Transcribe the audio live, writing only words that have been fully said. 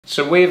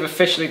So we've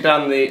officially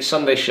done the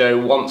Sunday show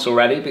once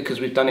already because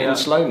we've done it in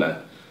slow-mo.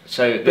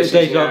 So this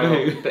is now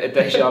a bit of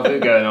deja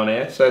vu going on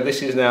here. So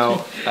this is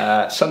now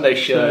Sunday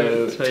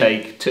show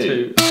take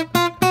two.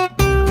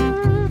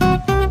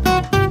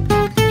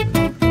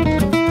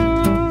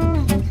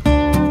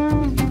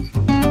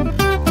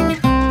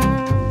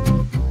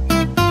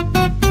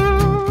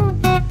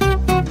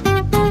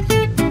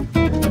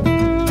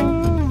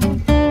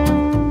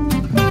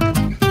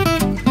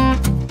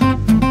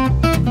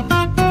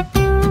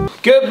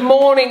 Good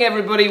morning,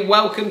 everybody.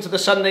 Welcome to the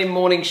Sunday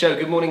morning show.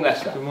 Good morning,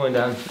 Lester. Good morning,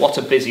 Dan. What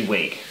a busy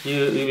week.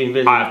 You've been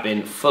busy. I've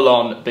been full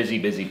on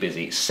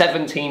busy.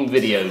 17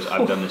 videos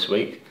I've done this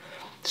week.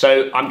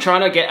 So I'm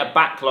trying to get a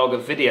backlog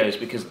of videos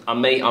because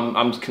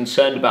I'm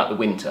concerned about the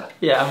winter.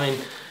 Yeah, I mean,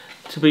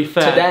 to be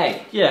fair.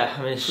 Today. Yeah,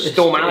 I mean,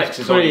 Storm Alex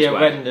is pretty on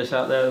its way. horrendous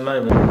out there at the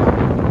moment.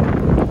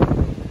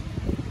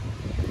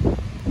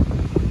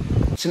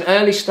 It's an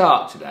early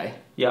start today.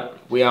 Yeah.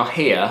 We are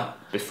here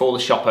before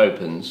the shop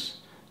opens,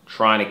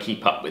 trying to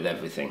keep up with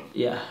everything.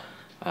 Yeah.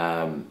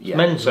 Yeah.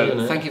 Mental, so isn't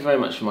it? thank you very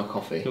much for my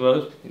coffee. You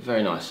welcome.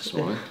 Very nice this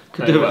morning.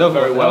 Could do another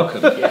very one.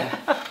 welcome. Yeah.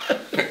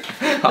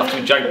 After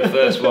we drank the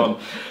first one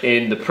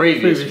in the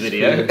previous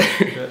video.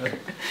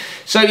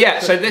 Yeah.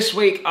 So this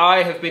week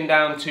I have been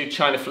down to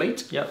China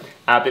Fleet. Yep.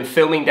 I've been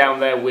filming down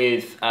there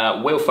with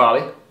Will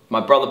Farley, my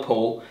brother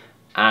Paul,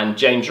 and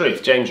James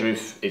Ruth. James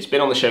Ruth has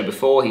been on the show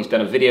before. He's done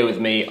a video with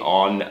me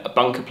on a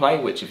bunker play,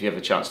 which if you have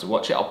a chance to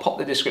watch it, I'll pop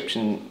the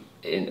description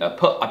in. I'll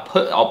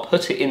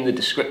put it in the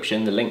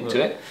description, the link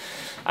to it.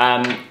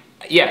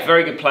 Yeah,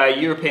 very good player,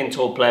 European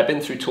Tour player.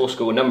 Been through tour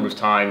school a number of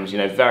times. You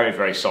know,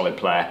 very solid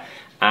player.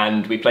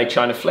 And we played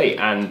China Fleet,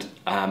 and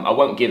I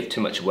won't give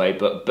too much away,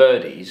 but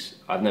birdies.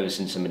 I've never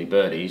seen so many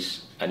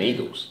birdies and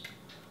eagles.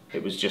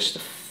 It was just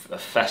a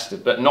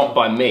festive, but not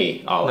by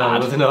me. I'll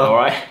add. No. All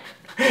right.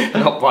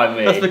 Not by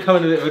me. That's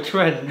becoming a bit of a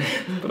trend.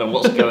 I don't know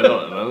what's going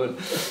on at the moment.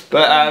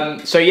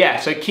 But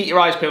so keep your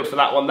eyes peeled for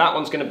that one. That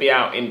one's going to be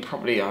out in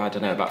probably, I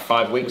don't know, about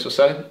 5 weeks or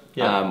so.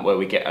 Yeah. Where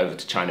we get over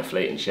to China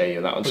Fleet and show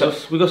you that one. So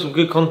we've got some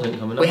good content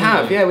coming up. We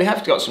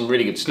have got some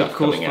really good stuff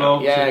coming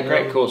out. Yeah,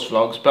 great course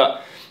vlogs.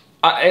 But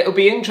it'll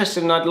be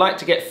interesting, and I'd like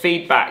to get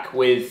feedback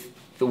with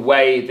the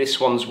way this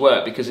one's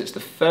worked, because it's the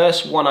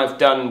first one I've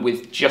done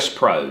with just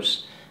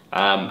pros.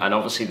 And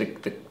obviously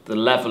the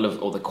level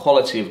of, or the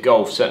quality of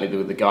golf, certainly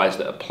with the guys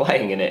that are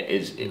playing in it,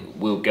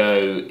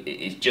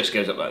 it just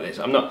goes up like this.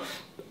 I'm not,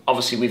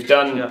 obviously we've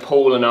done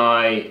Paul and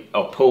I,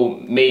 or Paul,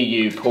 me,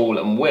 you, Paul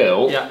and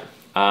Will. Yeah.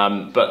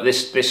 But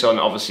this one,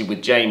 obviously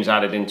with James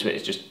added into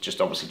it, is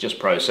just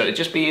pros. So it'd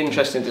just be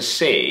interesting to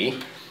see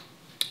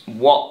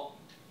what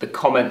the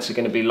comments are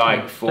going to be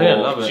like for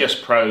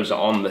just pros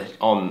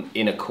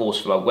in a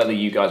course vlog, whether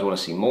you guys want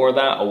to see more of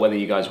that, or whether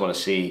you guys want to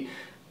see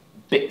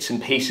bits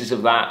and pieces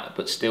of that,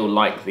 but still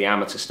like the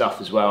amateur stuff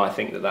as well. I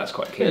think that's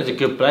quite key. There's a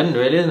good blend,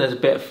 really, and there's a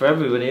bit for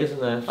everybody,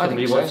 isn't there? If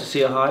somebody wants to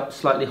see a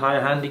slightly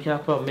higher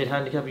handicap or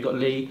mid-handicap, you've got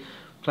Lee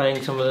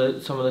playing some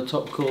of the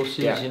top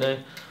courses. You know,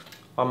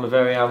 I'm a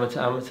very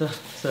amateur,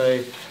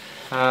 so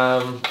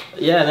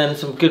yeah, and then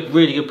some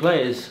really good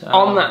players.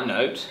 On that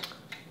note.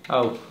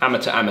 Oh,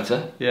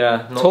 amateur.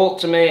 Yeah. Talk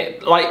to me,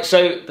 like,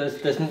 so.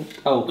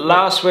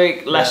 Last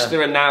week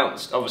Lester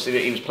announced, obviously,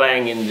 that he was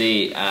playing in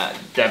the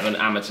Devon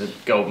Amateur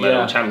Gold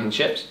Medal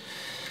Championships.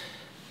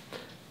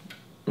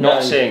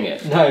 Not seeing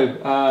it.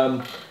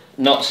 No.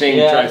 Not seeing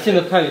the trophy. It's in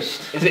the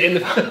post. Is it in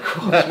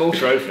the small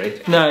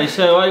trophy? No.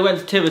 So I went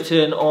to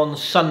Tiverton on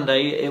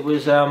Sunday. It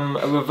was a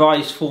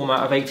revised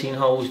format of 18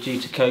 holes due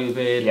to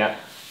COVID. Yeah.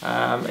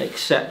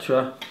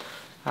 Etc.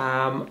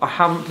 I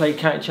haven't played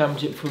county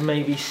championship for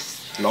maybe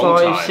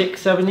 5,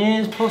 6, 7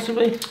 years,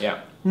 possibly.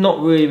 Yeah. Not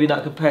really been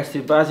that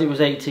competitive, but as it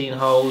was 18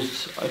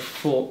 holes, I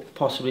thought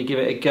possibly give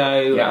it a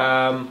go.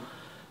 Yeah.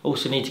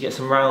 Also need to get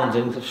some rounds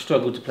in. I've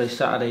struggled to play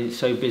Saturday. It's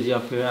so busy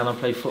up here, and I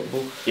play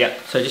football. Yeah.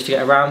 So just to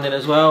get a round in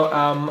as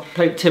well.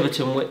 Played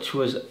Tiverton, which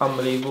was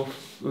unbelievable.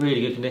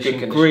 Really good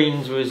condition.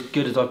 Greens were as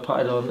good as I've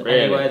putted on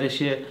anywhere this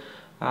year.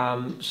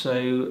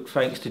 So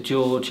thanks to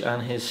George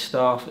and his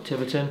staff at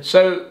Tiverton.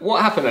 So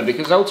what happened then?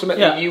 Because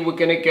ultimately you were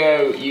going to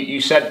go,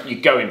 you said you're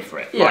going for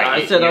it. Yeah,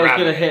 right? I said I was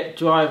going to hit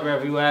driver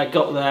everywhere,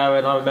 got there,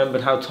 and I remembered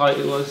how tight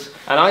it was.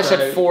 And I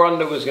said 4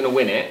 under was going to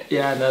win it.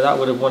 Yeah, no, that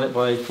would have won it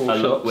by 4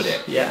 shots. Would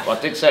it? Yeah. Well,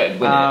 I did say it'd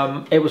win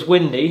it. It was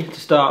windy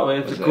to start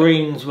with. The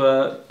greens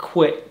were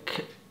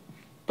quick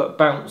but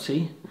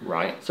bouncy.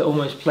 Right. So it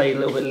almost played a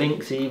little bit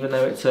linksy, even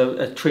though it's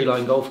a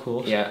tree-line golf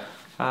course. Yeah.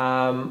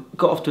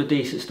 Got off to a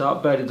decent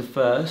start, birdied the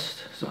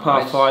first. So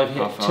par 5,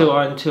 hit 2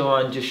 iron,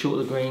 just short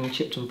of the green,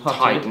 chipped and putted.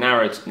 Tight,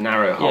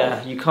 narrow hole.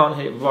 Yeah, you can't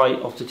hit it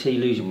right off the tee,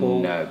 lose your ball.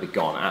 No, be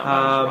gone out.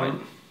 Right.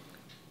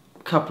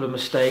 Couple of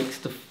mistakes.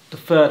 The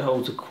third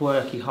hole's a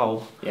quirky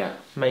hole. Yeah.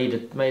 Made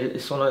it.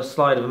 It's on a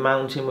slide of a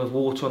mountain with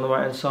water on the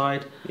right hand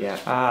side.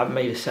 Yeah.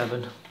 Made a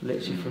 7,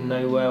 literally from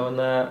nowhere on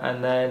there,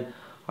 and then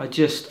I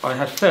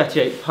had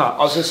 38 putts.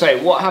 I was going to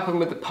say, what happened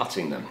with the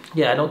putting then?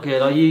 Yeah, not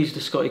good. I used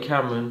the Scotty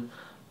Cameron.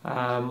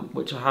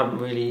 which I haven't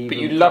really. But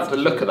you love the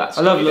look of that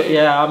stuff. I love the look,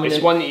 yeah. I mean,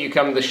 it's one that you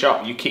come to the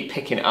shop, you keep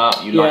picking it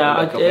up, you like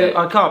the look of it.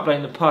 I can't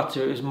blame the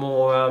putter, it was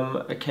more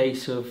a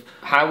case of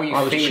how were you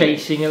I was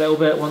chasing a little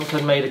bit. Once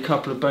I'd made a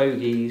couple of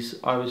bogeys,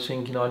 I was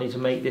thinking, I need to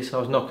make this, and I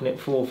was knocking it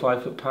 4 or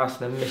 5 foot past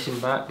and then missing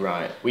back.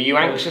 Right. Were you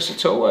anxious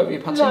at all over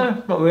your putting?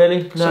 No, not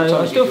really.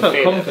 No, I still felt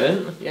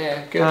confident.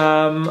 Yeah,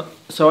 good.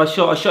 So I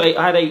shot.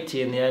 I had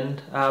 80 in the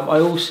end. I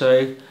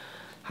also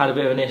had a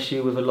bit of an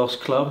issue with a lost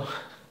club.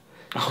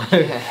 Oh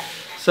yeah.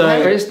 So,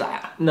 where is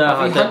that? No,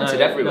 I don't know.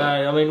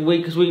 Everywhere? No, I mean,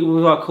 because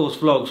with our course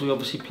vlogs, we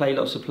obviously play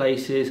lots of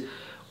places.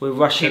 We're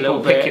rushing a little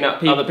bit. Picking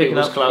up other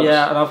people's clubs.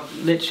 Yeah, and I've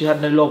literally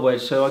had no lob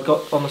wedge. So I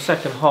got on the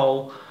second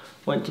hole,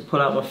 went to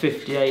pull out my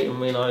 58 and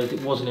realised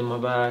it wasn't in my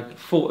bag.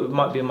 Thought it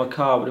might be in my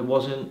car, but it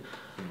wasn't.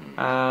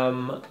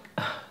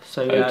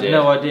 So yeah, I had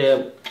no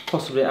idea.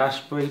 Possibly at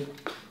Ashbury.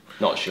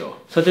 Not sure.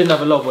 So I didn't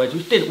have a lob wedge,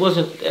 which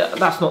wasn't.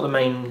 That's not the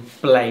main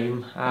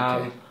blame.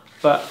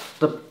 But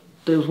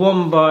there was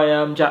one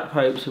by Jack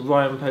Pope, so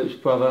Ryan Pope's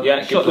brother.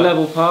 Yeah, shot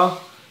level par,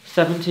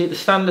 70. The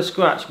standard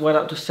scratch went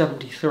up to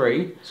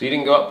 73. So you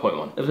didn't go up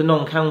 0.1? It was a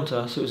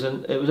non-counter, so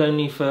it was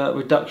only for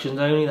reductions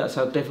only. That's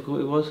how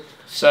difficult it was.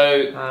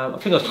 So I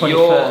think I was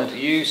 23rd.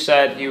 You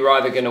said you were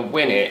either going to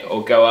win it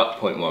or go up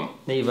 0.1.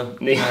 Neither.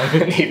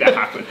 Neither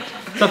happened.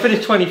 So I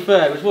finished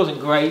 23rd, which wasn't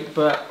great,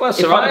 but if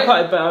I'd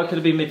putted better, I could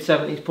have been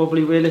mid-70s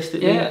probably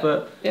realistically. Yeah,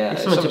 but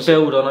it's something to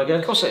build on, I guess.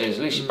 Of course it is.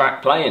 At least you're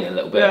back playing a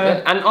little bit.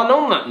 Yeah. And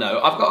on that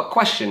note, I've got a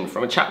question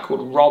from a chap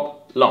called Rob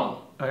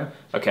Long. Oh, yeah.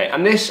 Okay,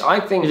 and this I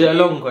think is it a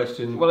long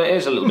question? Well, it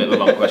is a little bit of a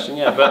long question,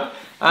 yeah. But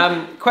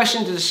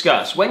question to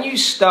discuss: when you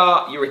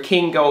start, you're a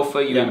keen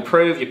golfer. You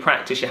improve, you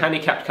practice, your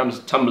handicap comes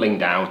tumbling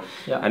down,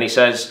 and he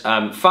says,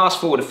 fast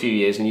forward a few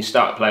years, and you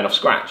start playing off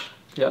scratch.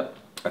 Yeah.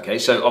 Okay,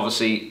 so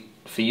obviously,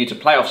 for you to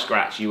play off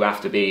scratch, you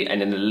have to be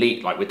an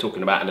elite, like we're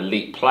talking about, an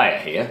elite player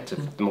here to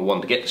number one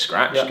to get to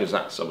scratch, because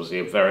that's obviously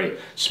a very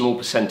small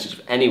percentage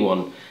of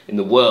anyone in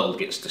the world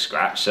gets to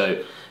scratch.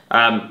 So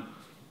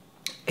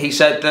he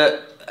said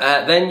that.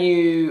 Then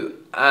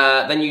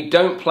you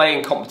don't play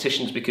in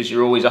competitions because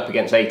you're always up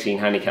against 18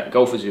 handicap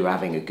golfers who are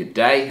having a good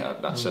day.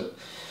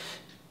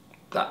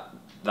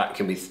 That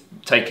can be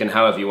taken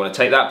however you want to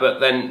take that. But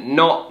then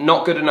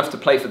not good enough to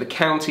play for the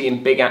county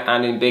in big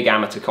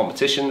amateur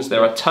competitions.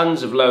 There are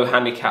tons of low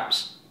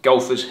handicaps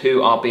golfers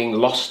who are being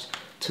lost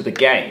to the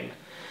game.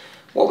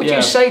 What would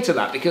you say to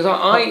that? Because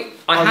I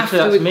have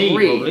to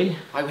agree.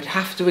 I would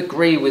have to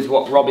agree with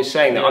what Rob is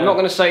saying. There, I'm not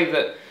going to say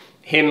that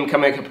him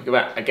coming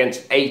up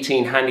against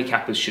 18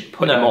 handicappers should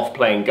put him off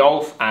playing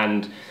golf.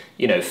 And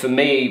you know, for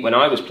me, when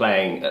I was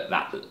playing at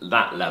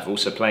that level,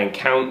 so playing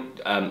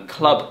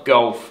club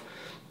golf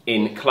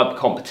in club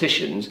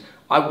competitions,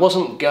 I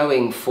wasn't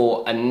going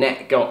for a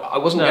net golf. I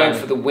wasn't going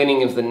for the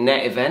winning of the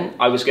net event.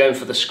 I was going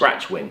for the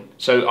scratch win.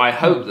 So I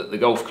hope that the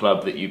golf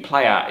club that you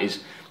play at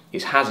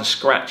has a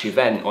scratch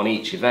event on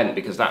each event,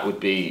 because that would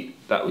be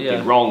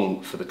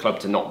wrong for the club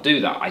to not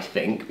do that, I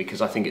think,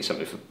 because I think it's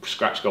something for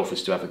scratch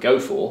golfers to have a go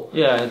for.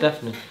 Yeah,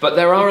 definitely. But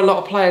there are a lot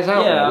of players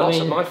out there. Lots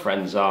of my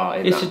friends are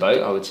in that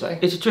boat, I would say.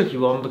 It's a tricky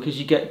one, because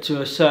you get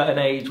to a certain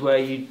age where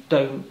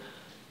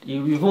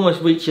you've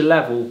almost reached your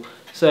level.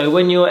 So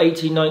when you're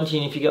 18,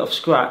 19, if you get off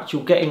scratch,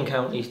 you'll get in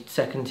county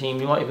second team.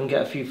 You might even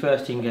get a few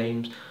first team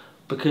games,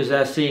 because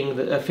they're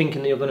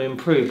thinking that you're going to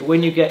improve. But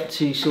when you get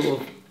to sort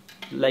of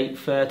late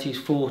 30s,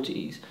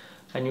 40s,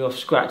 and you're off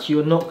scratch,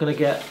 you're not going to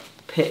get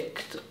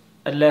picked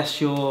unless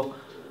you're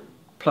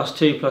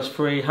 +2,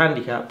 +3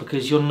 handicap,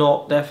 because you're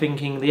not. They're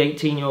thinking the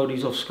 18-year-old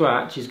who's off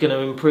scratch is going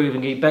to improve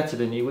and get better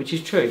than you, which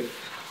is true.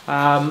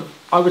 I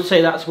would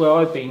say that's where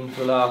I've been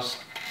for the last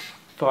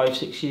 5,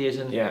 6 years,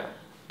 and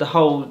this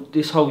whole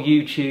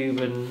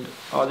YouTube and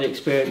the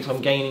experience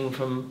I'm gaining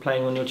from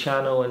playing on your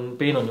channel and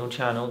being on your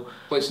channel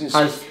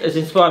has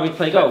inspired me to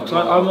play golf. So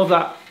I'm of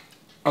that.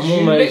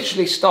 You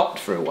literally stopped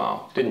for a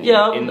while, didn't you?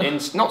 Yeah.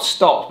 Not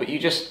stopped, but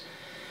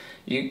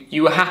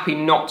you were happy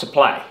not to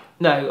play.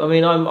 No, I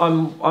mean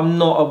I'm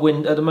not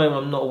a at the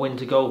moment. I'm not a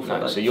winter golfer.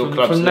 No, so your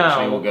clubs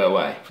literally will go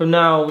away. From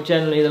now,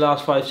 generally the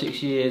last 5,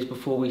 6 years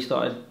before we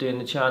started doing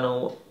the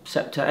channel,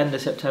 end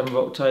of September,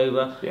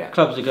 October,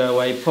 clubs will go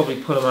away.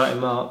 Probably pull them out in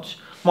March.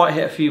 Might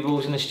hit a few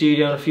balls in the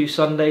studio on a few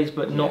Sundays,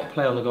 but not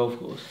play on the golf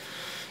course.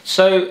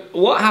 So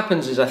what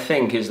happens is, I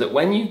think, is that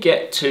when you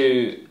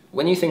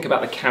think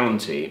about the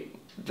county,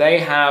 they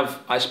have,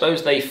 I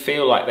suppose they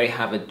feel like they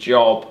have a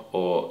job,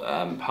 or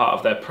part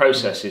of their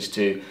process is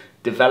to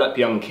develop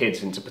young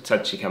kids into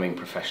potentially becoming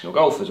professional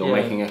golfers or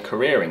making a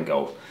career in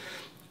golf.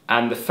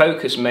 And the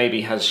focus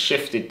maybe has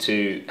shifted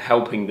to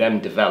helping them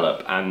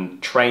develop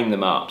and train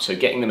them up, so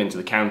getting them into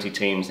the county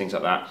teams, things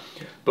like that.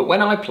 But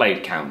when I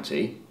played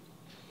county,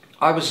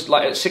 I was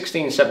like at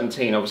 16,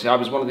 17, obviously I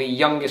was one of the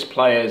youngest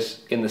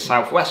players in the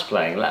Southwest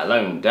playing, let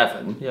alone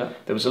Devon. Yeah.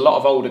 There was a lot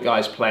of older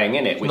guys playing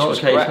in it, which was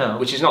great,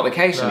 which is not the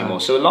case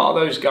anymore. So a lot of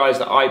those guys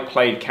that I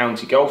played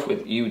county golf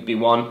with, you would be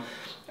one.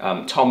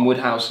 Tom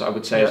Woodhouse, I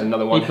would say, is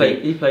another one.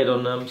 He played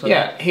on Sunday.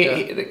 Yeah,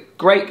 he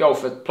great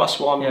golfer,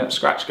 +1,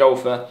 scratch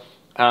golfer.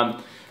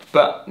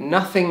 But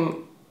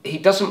nothing he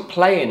doesn't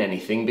play in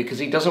anything because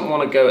he doesn't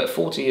want to go at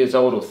 40 years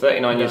old or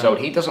 39 years old.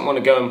 He doesn't want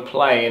to go and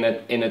play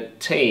in a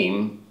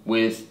team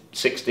with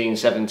 16,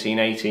 17,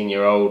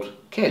 18-year-old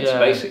kids,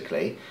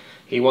 basically.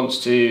 He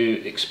wants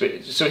to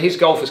experience. So his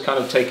golf has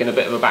kind of taken a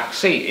bit of a back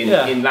seat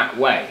in that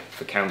way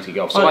for county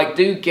golf. So I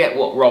do get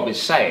what Rob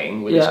is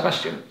saying with his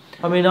question.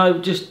 I mean,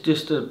 just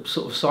a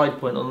sort of side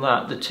point on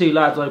that. The two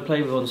lads I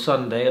played with on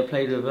Sunday, I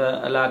played with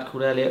a lad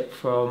called Elliot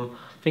from,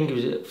 I think he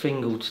was at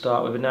Fingal to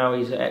start with, but now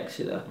he's at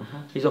Exeter.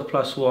 He's off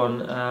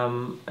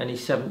 +1, and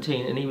he's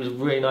 17, and he was a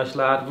really nice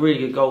lad, really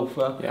good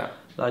golfer. Yeah.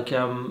 Like,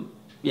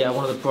 yeah,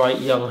 one of the bright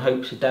young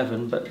hopes of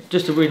Devon, but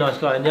just a really nice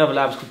guy. And the other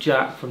lad was called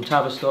Jack from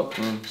Tavistock,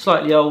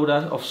 slightly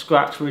older, off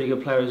scratch, really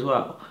good player as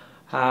well.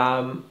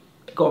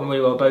 Got on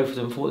really well, both of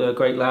them. Thought they were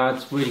great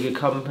lads, really good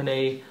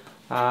company.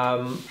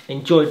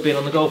 Enjoyed being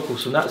on the golf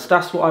course, and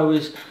that's what I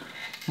was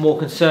more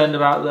concerned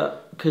about, that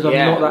because I'm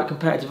not that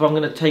competitive. I'm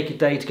going to take a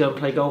day to go and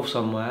play golf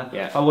somewhere.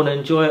 I want to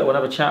enjoy it. I want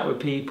to have a chat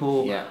with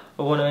people.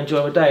 I want to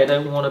enjoy my day. I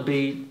don't want to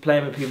be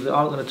playing with people that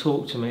aren't going to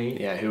talk to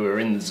me. Who are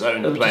in the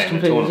zone of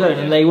playing the tournament.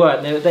 And they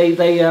weren't.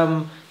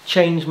 They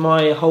changed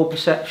my whole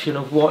perception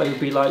of what it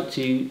would be like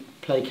to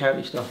play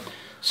county stuff.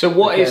 So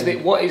what is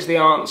the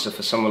answer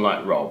for someone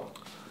like Rob?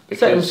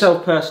 Set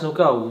themselves personal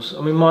goals.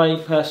 I mean, my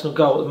personal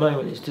goal at the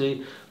moment is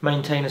to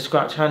maintain a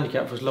scratch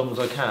handicap for as long as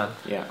I can.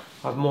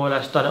 I've more or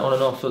less done it on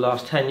and off for the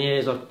last 10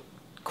 years. I've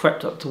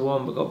crept up to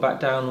 1 but got back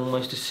down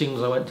almost as soon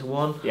as I went to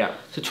 1.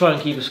 So try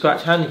and keep a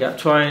scratch handicap.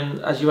 Try and,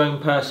 as your own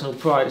personal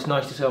pride, it's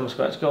nice to say I'm a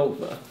scratch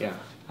golfer.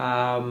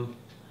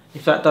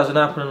 If that doesn't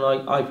happen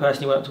and I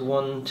personally went up to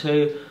 1,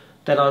 2,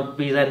 then I'd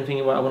be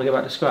thinking, well, I want to go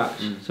back to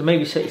scratch. So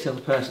maybe set yourself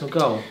a personal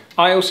goal.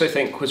 I also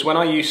think, because when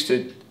I used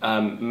to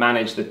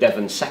manage the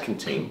Devon second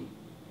team,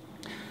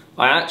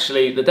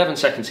 the Devon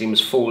second team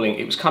was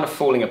kind of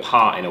falling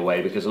apart in a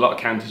way, because a lot of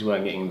counties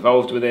weren't getting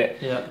involved with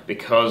it.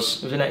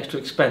 Because it was an extra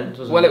expense,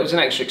 wasn't it? Well, it was an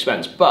extra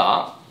expense,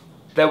 but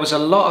there was a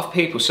lot of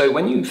people. So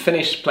when you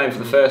finished playing for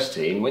the first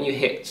team, when you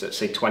hit, let's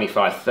say,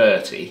 25,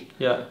 30,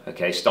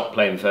 okay, stop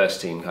playing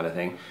first team kind of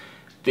thing,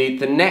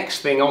 the next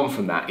thing on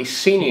from that is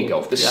senior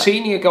golf. The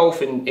senior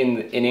golf in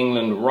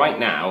England right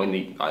now,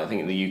 I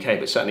think in the UK,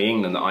 but certainly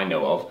England that I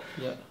know of,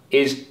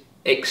 is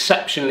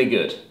exceptionally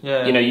good.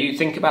 You know, you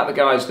think about the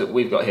guys that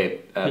we've got here,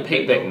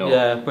 Pete Bicknell,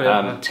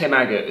 Tim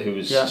Aggett, who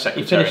was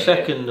secretary. He finished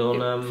second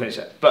on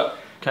but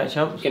County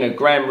Champs. You know,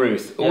 Graham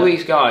Ruth, all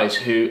these guys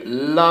who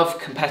love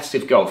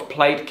competitive golf,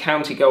 played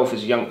county golf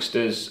as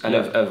youngsters and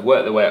have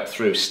worked their way up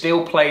through,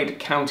 still played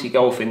county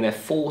golf in their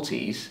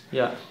 40s.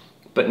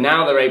 But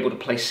now they're able to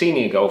play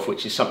senior golf,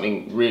 which is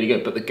something really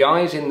good. But the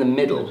guys in the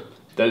middle,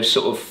 those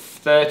sort of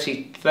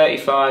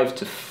 35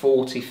 to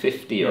 40,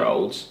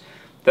 50-year-olds,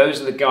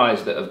 those are the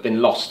guys that have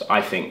been lost,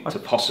 I think, to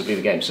possibly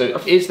the game. So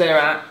is there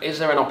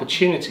an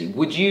opportunity?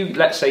 Would you,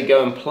 let's say,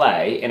 go and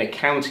play in a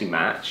county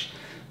match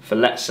for,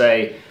 let's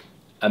say,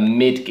 a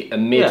mid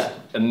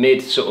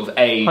sort of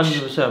age,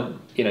 100%.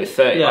 You know,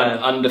 30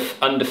 under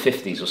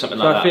 50s or something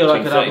like that. I feel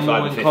like I'd have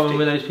more in common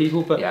with those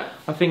people, but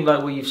I think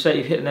like what you've said,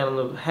 you've hit the nail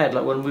on the head.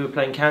 Like when we were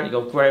playing county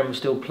golf, Graham was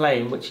still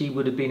playing, which he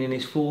would have been in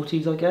his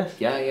 40s, I guess.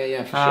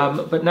 Yeah, for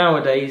sure. But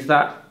nowadays,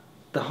 the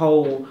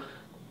whole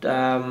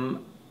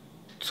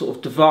sort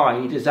of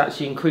divide is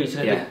actually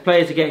increasing. The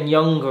players are getting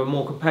younger and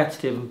more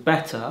competitive and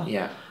better.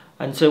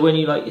 And so when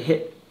you like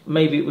hit,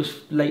 maybe it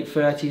was late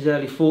 30s,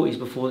 early 40s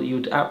before that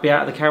you'd be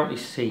out of the county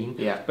scene.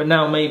 But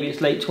now maybe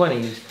it's late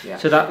 20s.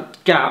 So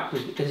that gap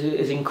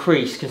is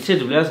increased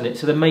considerably, hasn't it?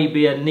 So there may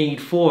be a need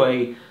for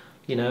a,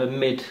 you know,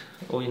 mid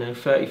or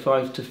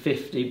 35 to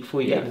 50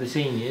 before you get into the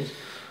seniors.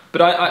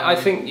 But I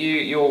think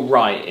you're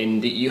right in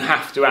that you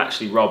have to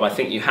actually, Rob, I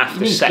think you have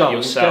to set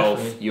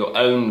yourself your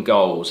own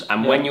goals.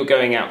 And when you're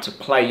going out to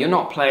play, you're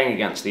not playing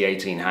against the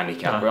 18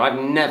 handicapper. I've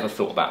never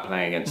thought about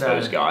playing against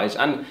those guys.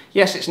 And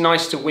yes, it's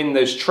nice to win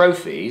those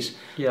trophies,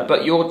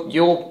 but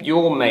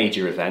your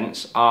major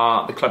events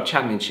are the club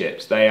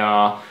championships. They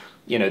are,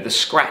 you know, the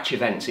scratch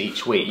events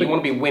each week. You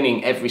want to be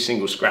winning every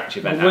single scratch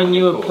event. When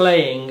you were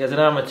playing as an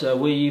amateur,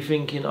 were you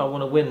thinking, I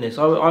want to win this?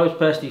 I was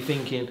personally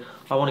thinking,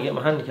 I want to get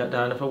my handicap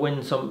down. If I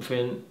win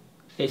something,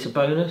 it's a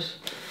bonus.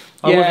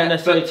 I wasn't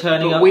necessarily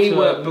turning up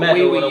to a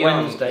medal on a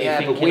Wednesday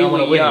thinking I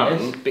want to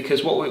win this.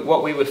 Because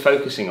what we were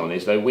focusing on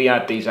is, though, we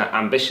had these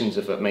ambitions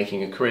of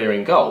making a career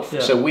in golf.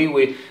 So we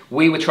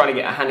were trying to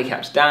get our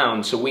handicaps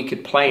down so we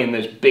could play in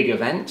those big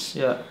events.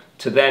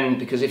 To then,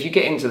 because if you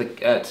get into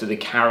the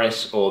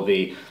Caris or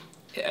the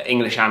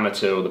English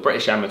amateur or the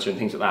British amateur and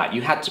things like that,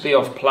 you had to be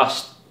off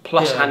plus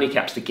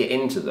handicaps to get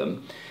into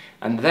them.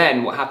 And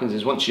then what happens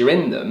is once you're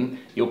in them,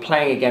 you're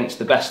playing against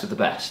the best of the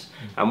best.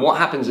 And what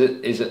happens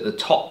is at the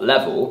top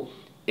level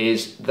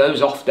is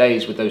those off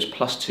days with those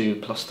 +2,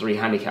 +3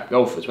 handicap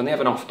golfers, when they have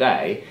an off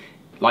day,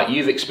 like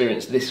you've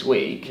experienced this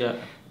week,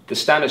 the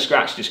standard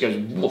scratch just goes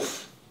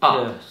woof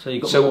up. So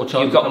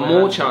you've got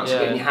more chance of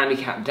getting your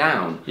handicap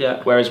down.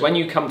 Whereas when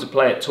you come to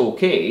play at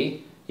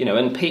Torquay, you know,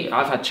 and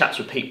I've had chats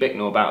with Pete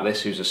Bicknell about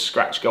this, who's a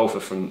scratch golfer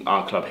from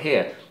our club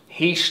here.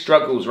 He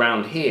struggles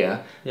round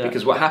here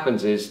because what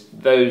happens is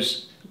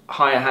those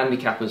higher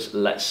handicappers,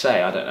 let's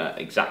say, I don't know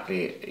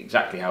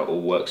exactly how it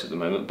all works at the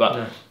moment,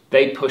 but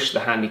they push the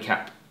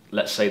handicap,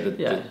 let's say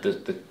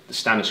the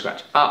standard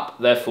scratch up,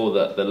 therefore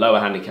the lower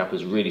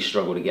handicappers really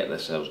struggle to get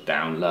themselves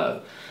down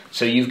low.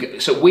 So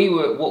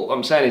what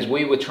I'm saying is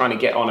we were trying to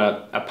get on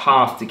a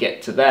path to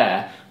get to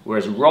there,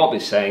 whereas Rob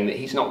is saying that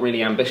he's not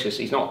really ambitious.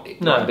 He's not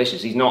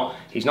ambitious. He's not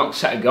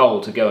set a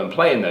goal to go and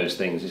play in those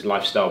things. His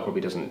lifestyle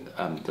probably doesn't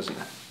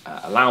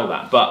allow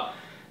that. But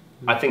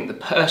I think the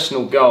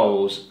personal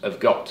goals have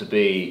got to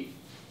be,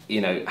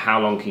 you know, how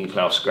long can you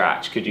play off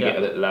scratch? Could you get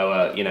a bit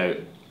lower? You know,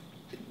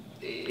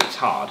 it's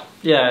hard.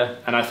 Yeah.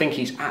 And I think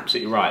he's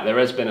absolutely right. There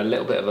has been a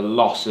little bit of a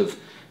loss of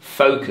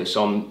focus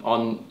on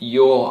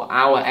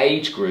our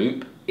age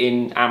group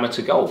in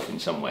amateur golf in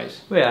some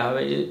ways. Yeah,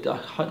 I mean,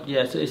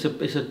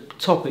 it's a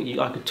topic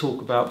I could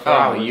talk about for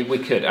hours. We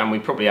could, and we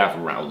probably have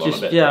rattled on a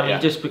bit. Yeah, I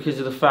mean, just because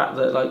of the fact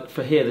that, like,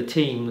 for here,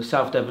 the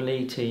South Devon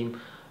League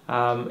team,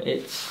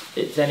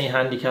 it's any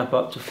handicap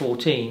up to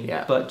 14,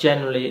 but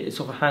generally it's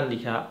off a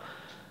handicap.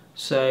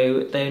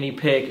 So they only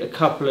pick a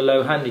couple of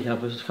low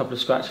handicappers, a couple of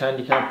scratch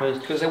handicappers.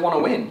 Because they want to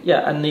win.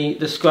 Yeah, and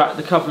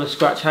the couple of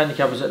scratch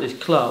handicappers at this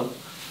club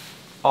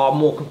are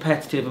more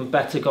competitive and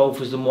better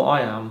golfers than what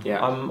I am.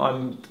 Yeah.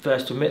 I'm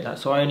first to admit that.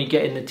 So I only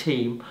get in the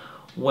team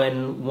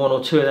when one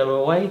or two of them are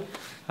away.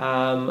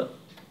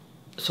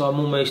 So I'm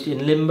almost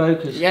in limbo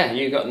because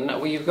you've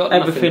got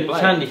everything's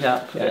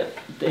handicap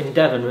in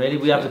Devon. Really,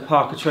 we have the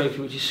Parker Trophy,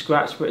 which is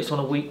scratch, but it's on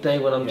a weekday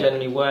when I'm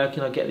generally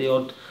working. I get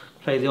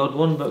play the odd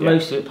one, but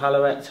most of it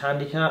Paloette's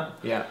handicap.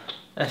 Yeah.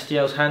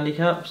 SDL's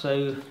handicap.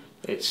 So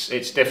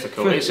it's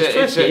difficult. It's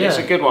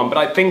a good one, but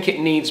I think it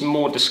needs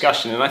more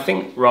discussion. And I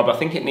think, Rob,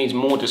 it needs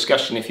more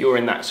discussion if you're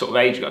in that sort of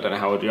age group. I don't know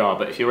how old you are,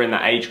 but if you're in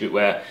that age group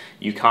where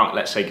you can't,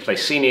 let's say, play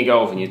senior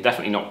golf and you're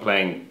definitely not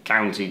playing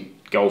county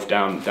golf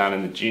down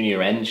in the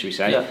junior end, should we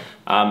say?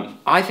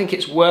 I think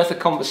it's worth a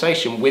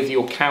conversation with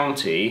your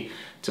county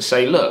to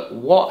say, look,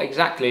 what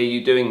exactly are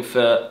you doing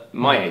for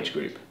my age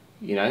group?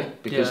 You know,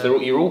 because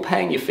you're all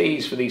paying your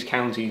fees for these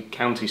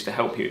counties to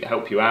help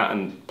you out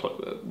and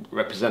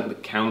represent the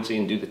county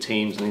and do the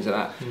teams and things like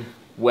that.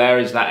 Where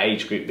is that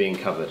age group being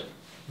covered?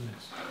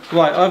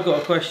 Right, I've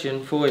got a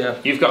question for you.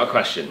 You've got a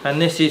question,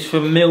 and this is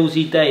from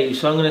Millsy Dave.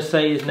 So I'm going to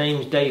say his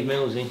name's Dave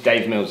Millsy.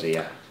 Dave Millsy,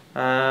 yeah.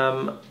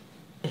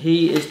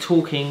 He is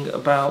talking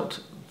about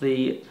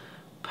the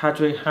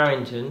Padraig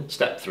Harrington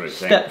step through.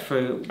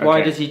 Okay.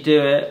 Why does he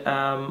do it?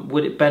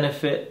 Would it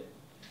benefit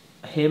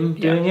him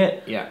doing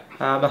it? Yeah.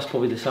 That's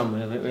probably the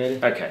summary of it,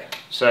 really. Okay,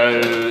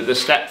 so the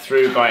step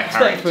through by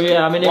Harrington. Step through,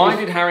 yeah. I mean, why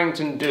did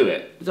Harrington do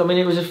it? I mean,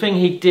 it was a thing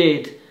he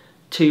did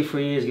 2-3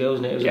 years ago,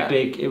 wasn't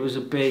it? There was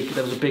a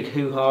big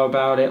hoo-ha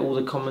about it. All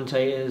the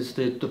commentators,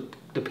 the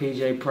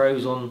PGA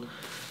pros on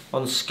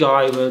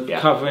Sky were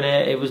covering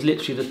it. It was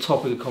literally the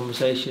topic of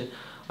conversation.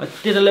 I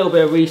did a little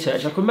bit of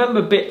research. I can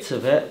remember bits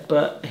of it,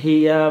 but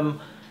he's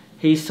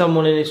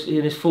someone in his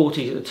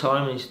 40s at the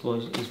time, and he's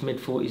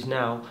mid-40s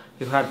now,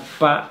 who had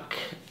back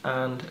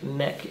and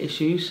neck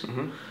issues.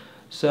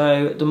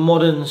 So the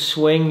modern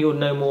swing, you'll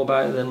know more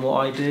about it than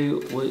what I do,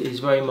 is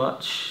very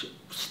much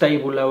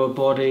stable lower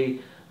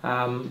body,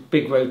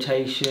 big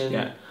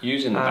rotation.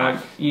 Using the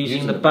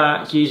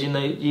back.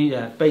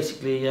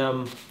 Basically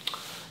a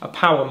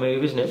power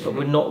move, isn't it? But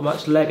with not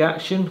much leg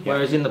action,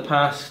 whereas in the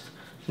past,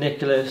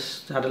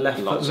 Nicholas had a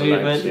left foot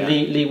movement,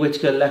 Lee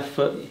Whitaker left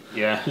foot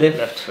lift.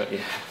 Left foot,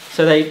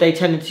 So they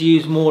tended to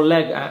use more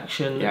leg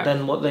action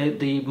than what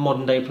the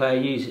modern day player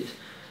uses.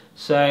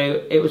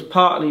 So it was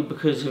partly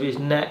because of his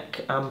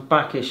neck and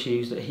back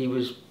issues that he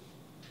was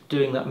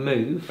doing that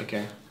move.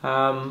 Okay. Do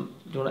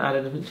you want to add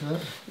anything to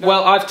that?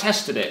 Well, I've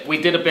tested it.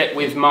 We did a bit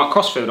with Mark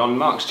Crossfield on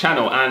Mark's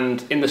channel,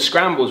 and in the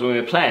scrambles when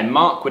we were playing,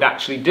 Mark would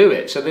actually do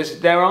it. So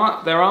there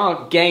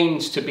are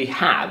gains to be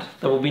had.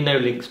 There will be no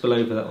links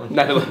below for that one.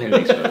 No, there will be no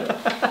links below.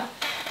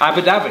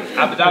 Abu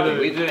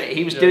Dhabi.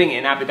 He was doing it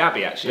in Abu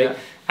Dhabi actually. Yeah.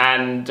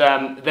 And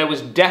there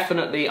was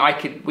definitely,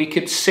 we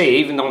could see,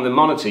 even on the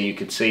monitor, you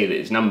could see that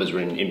his numbers were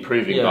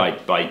improving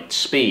by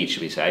speed,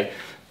 should we say.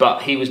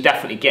 But he was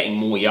definitely getting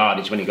more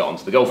yardage when he got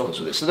onto the golf course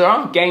with it. So there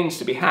are gains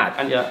to be had.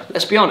 And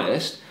let's be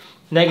honest.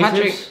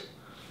 Negatives?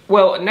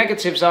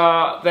 Negatives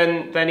are,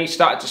 then he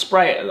started to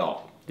spray it a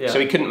lot. Yeah.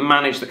 So he couldn't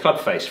manage the club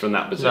face from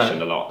that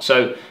position a lot.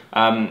 So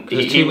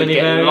he would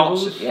get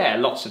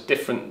lots of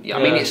different.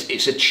 I mean,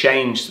 it's a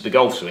change to the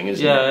golf swing,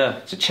 isn't it? Yeah.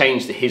 It's a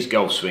change to his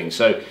golf swing.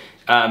 So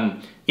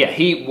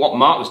what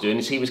Mark was doing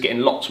is he was getting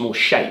lots more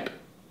shape.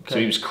 Okay. So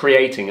he was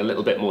creating a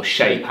little bit more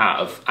shape out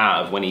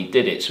of when he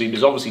did it. So he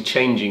was obviously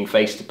changing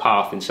face to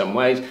path in some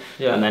ways,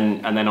 and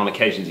then on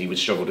occasions he would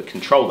struggle to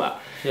control that.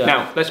 Yeah.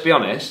 Now let's be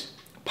honest.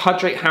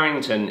 Padraig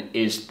Harrington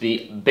is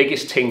the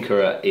biggest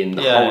tinkerer in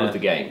the whole of the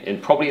game,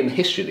 and probably in the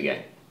history of the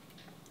game,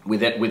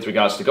 with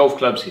regards to golf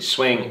clubs, his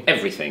swing,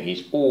 everything.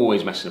 He's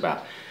always messing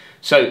about.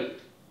 So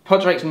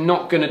Padraig's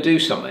not going to do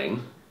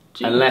something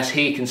unless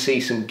he can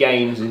see some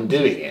gains in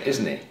doing it,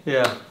 isn't he?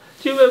 Yeah.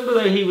 Do you remember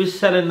though he was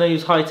selling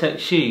those high-tech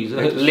shoes?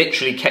 It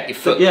literally kept your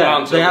foot yeah,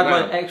 planted. They had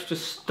like extra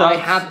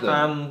studs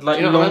and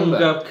like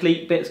longer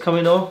cleat bits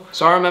coming off.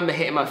 So I remember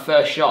hitting my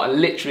first shot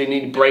and literally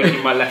nearly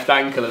breaking my left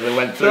ankle as I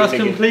went through. So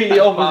that's completely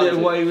opposite of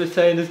what he was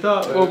saying to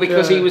start with. Well,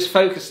 because he was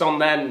focused on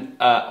then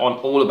on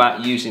all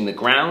about using the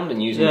ground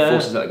and using the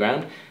forces of the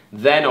ground.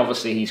 Then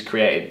obviously he's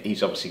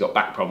obviously got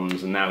back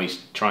problems, and now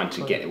he's trying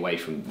to get away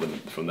from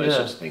those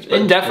sorts of things.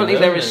 But definitely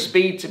there is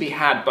speed to be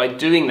had by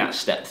doing that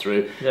step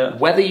through. Yeah.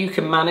 Whether you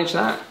can manage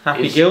that.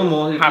 Happy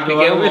Gilmore,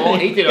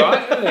 he did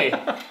alright, didn't he?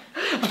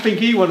 I think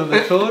he won on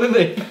the tour,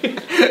 didn't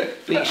he?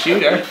 Beat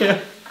Shooter.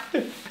 Yeah.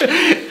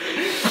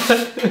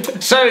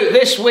 So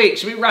this week,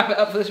 should we wrap it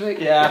up for this week?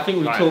 Yeah, I think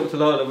we've talked a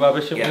lot of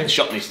rubbish, haven't we? The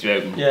shop needs to be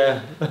open.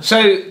 Yeah.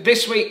 So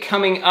this week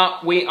coming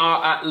up, we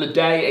are at Le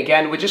Day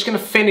again. We're just going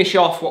to finish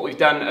off what we've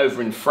done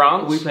over in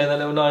France. Are we playing that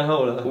little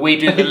 9-holer? We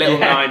did the little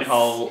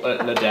 9-hole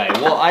at Le Day.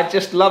 Well, I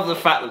just love the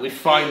fact that we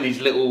find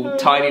these little,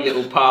 tiny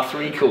little par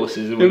 3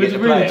 courses. And it was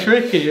really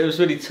tricky. It was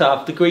really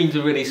tough. The greens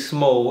are really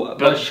small.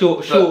 But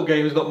short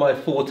game has got my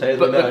forte, as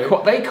we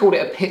know. They called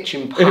it a pitch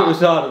and putt. It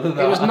was harder than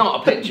that. It was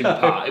not a pitch and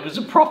putt. It was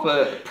a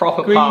proper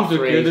par 3. Greens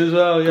were good as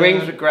well. Yeah.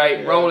 Greens were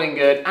great, rolling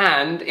good,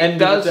 and it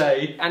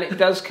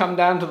does come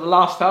down to the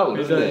last hole,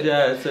 doesn't it?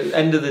 Yeah. So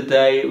end of the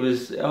day, it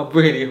was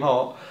really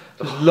hot.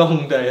 It was a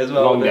long day as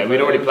well. Long day.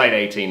 We'd already played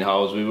 18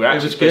 holes. We were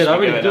actually supposed to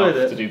be going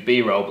off to do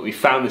B-roll, but we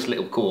found this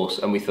little course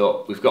and we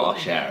thought we've got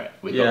to share it.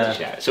 We've got to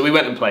share it. So we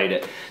went and played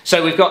it.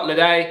 So we've got Le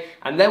Day,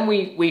 and then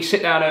we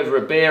sit down over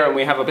a beer and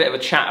we have a bit of a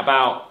chat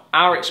about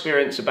our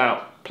experience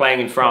about playing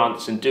in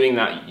France and doing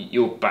that.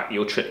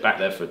 Your trip back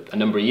there for a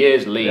number of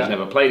years. Lee's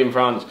never played in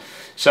France.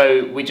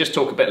 So we just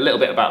talk a little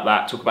bit about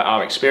that, talk about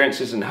our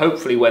experiences, and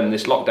hopefully when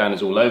this lockdown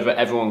is all over,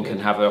 everyone can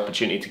have the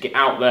opportunity to get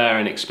out there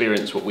and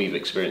experience what we've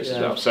experienced as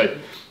well. So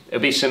it'll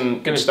be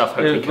some good stuff.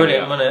 It was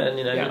brilliant, wasn't it? And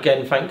you know,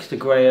 again, thanks to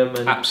Graham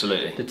and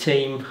the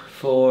team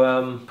for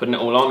putting it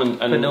all on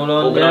and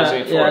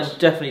organising it for us.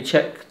 Definitely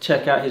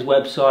check out his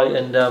website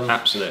and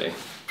absolutely.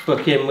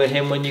 Book in with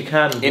him when you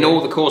can. In all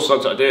the course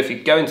logs that I do, if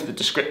you go into the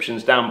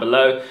descriptions down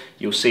below,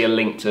 you'll see a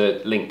link to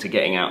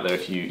getting out there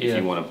if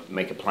you want to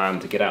make a plan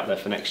to get out there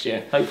for next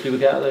year. Hopefully we'll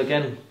get out there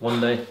again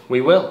one day.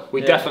 We will. We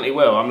definitely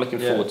will. I'm looking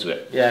forward to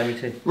it. Yeah, me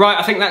too. Right,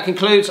 I think that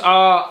concludes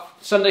our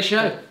Sunday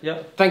show.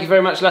 Yeah. Thank you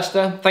very much,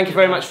 Lester. Thank you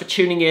very much for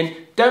tuning in.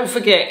 Don't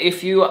forget,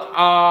 if you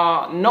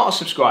are not a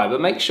subscriber,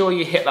 make sure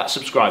you hit that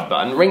subscribe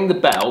button. Ring the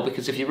bell,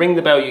 because if you ring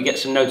the bell, you get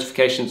some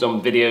notifications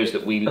on videos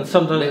that we... And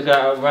sometimes they go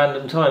out at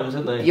random times,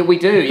 don't they? Yeah, we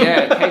do,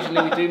 yeah.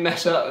 Occasionally we do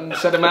mess up and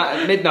set them out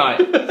at midnight.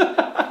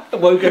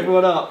 Woke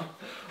everyone up.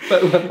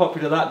 But we weren't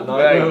popular that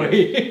night, were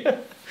we?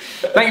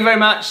 Thank you very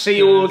much. See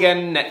you all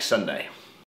again next Sunday.